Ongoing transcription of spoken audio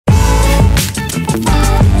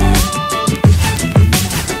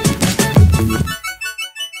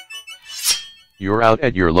You're out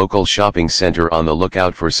at your local shopping center on the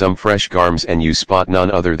lookout for some fresh garms and you spot none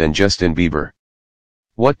other than Justin Bieber.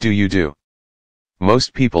 What do?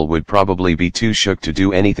 Most people would probably be too shook to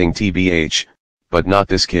do anything tbh, but not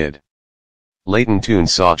this kid. Leighton Toon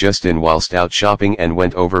saw Justin whilst out shopping and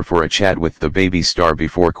went over for a chat with the baby star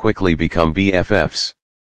before quickly become BFFs.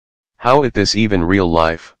 How is this even real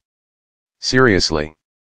life? Seriously.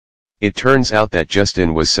 It turns out that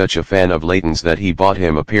Justin was such a fan of Leighton's that he bought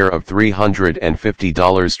him a pair of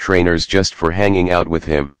 $350 trainers just for hanging out with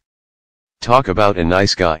him. Talk about a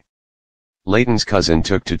nice guy. Leighton's cousin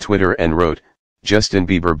took to Twitter and wrote, "Justin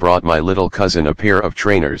Bieber brought my little cousin a pair of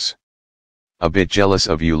trainers. A bit jealous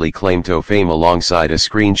of you," Lee claimed to fame alongside a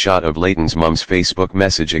screenshot of Leighton's mum's Facebook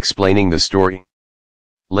message explaining the story.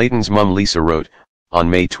 Leighton's mum Lisa wrote, "On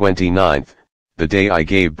May 29th, the day I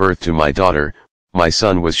gave birth to my daughter, my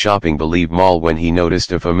son was shopping Believe Mall when he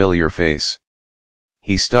noticed a familiar face.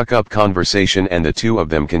 He stuck up conversation and the two of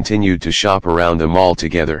them continued to shop around the mall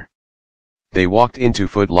together. They walked into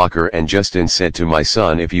Foot Locker and Justin said to my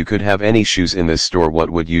son, 'If you could have any shoes in this store, what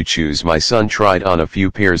would you choose?' My son tried on a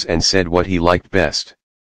few pairs and said what he liked best.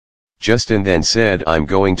 Justin then said, 'I'm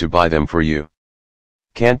going to buy them for you.'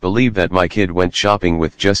 Can't believe that my kid went shopping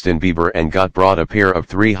with Justin Bieber and got brought a pair of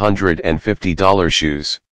 $350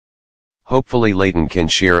 shoes. Hopefully Leighton can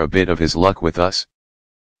share a bit of his luck with us.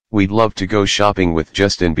 We'd love to go shopping with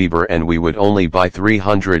Justin Bieber and we would only buy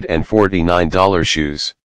 $349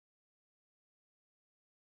 shoes.